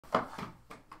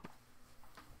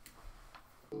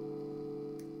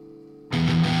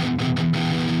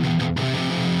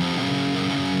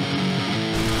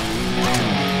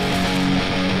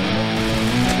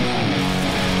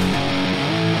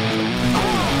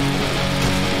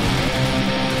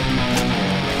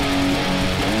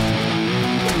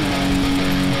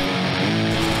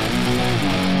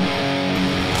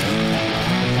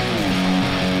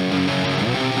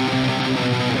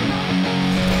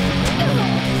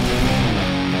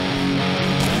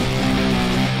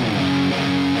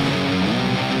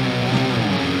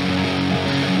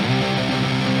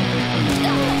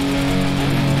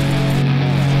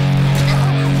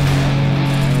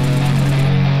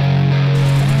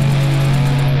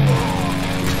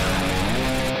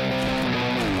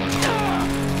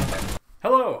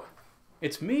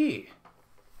It's me,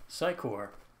 Psychor,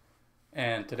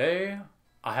 and today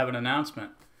I have an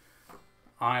announcement.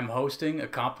 I'm hosting a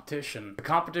competition. The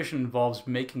competition involves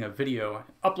making a video,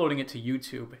 uploading it to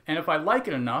YouTube, and if I like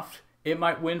it enough, it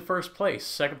might win first place,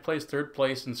 second place, third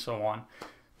place, and so on.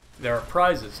 There are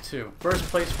prizes too. First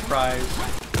place prize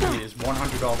is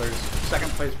 $100,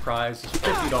 second place prize is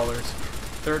 $50,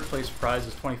 third place prize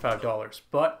is $25,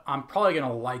 but I'm probably going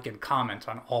to like and comment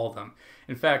on all of them.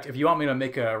 In fact, if you want me to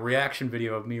make a reaction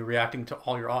video of me reacting to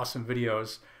all your awesome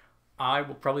videos, I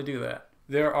will probably do that.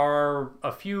 There are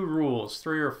a few rules,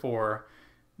 3 or 4,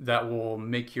 that will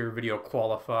make your video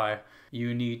qualify.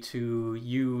 You need to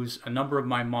use a number of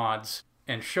my mods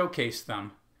and showcase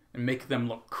them and make them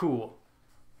look cool.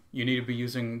 You need to be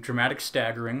using dramatic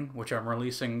staggering, which I'm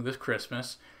releasing this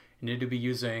Christmas. You need to be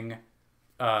using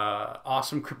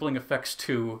Awesome Crippling Effects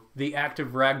 2, the active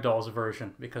ragdolls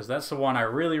version, because that's the one I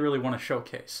really want to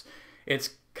showcase.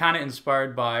 It's kind of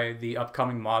inspired by the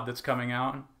upcoming mod that's coming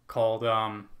out called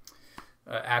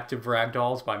Active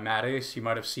Ragdolls by Mad Ace. You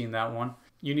might have seen that one.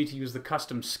 You need to use the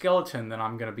custom skeleton that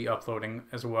I'm going to be uploading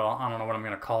as well. I don't know what I'm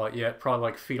going to call it yet. Probably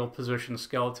like fetal position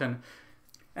skeleton.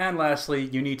 And lastly,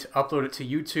 you need to upload it to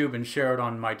YouTube and share it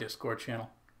on my Discord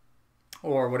channel.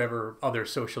 Or whatever other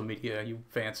social media you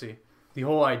fancy. The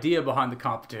whole idea behind the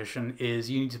competition is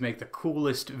you need to make the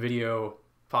coolest video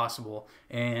possible.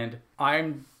 And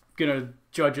I'm going to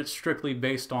judge it strictly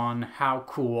based on how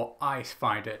cool I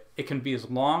find it. It can be as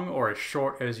long or as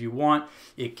short as you want.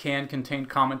 It can contain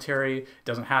commentary. It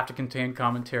doesn't have to contain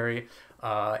commentary.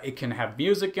 It can have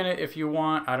music in it if you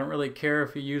want. I don't really care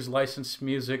if you use licensed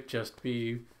music. Just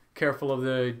be careful of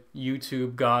the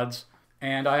YouTube gods.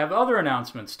 And I have other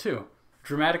announcements too.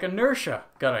 Dramatic Inertia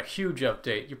got a huge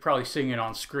update. You're probably seeing it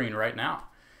on screen right now.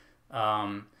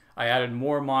 I added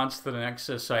more mods to the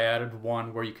Nexus. I added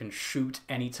one where you can shoot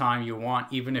anytime you want,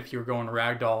 even if you're going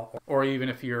ragdoll, or even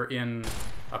if you're in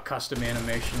a custom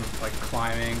animation like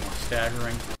climbing or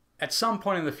staggering. At some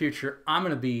point in the future, I'm going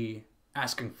to be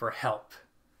asking for help.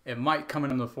 It might come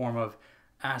in the form of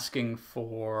asking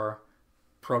for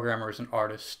programmers and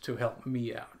artists to help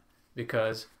me out,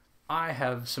 because I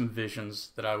have some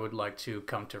visions that I would like to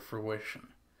come to fruition,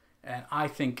 and I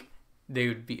think they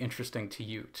would be interesting to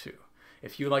you too.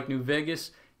 If you like New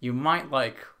Vegas, you might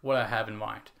like what I have in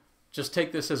mind. Just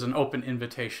take this as an open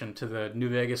invitation to the New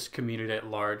Vegas community at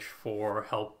large for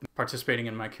help participating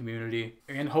in my community,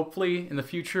 and hopefully in the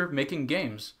future making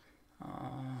games.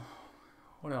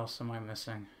 What else am I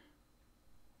missing?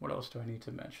 What else do I need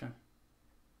to mention?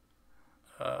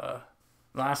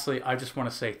 Lastly, I just want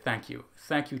to say thank you.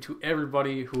 Thank you to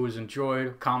everybody who has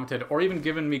enjoyed, commented, or even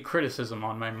given me criticism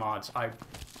on my mods.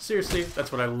 Seriously,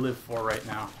 that's what I live for right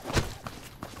now.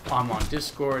 I'm on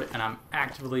Discord, and I'm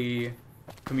actively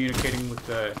communicating with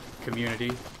the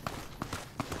community.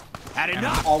 And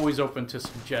I'm always open to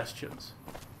suggestions.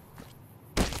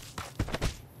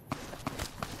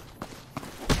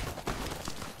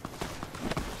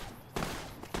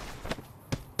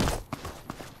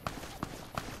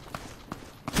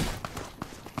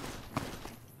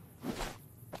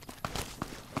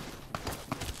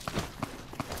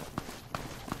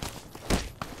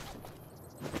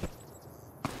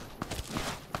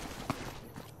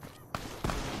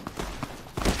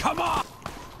 Come on!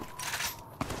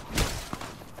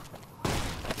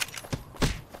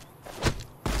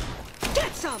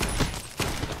 Get some!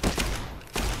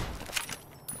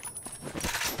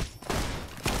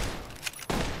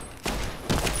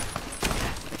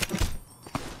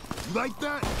 Like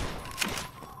that?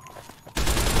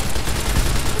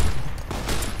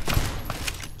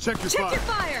 Check your fire! Check your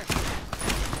fire!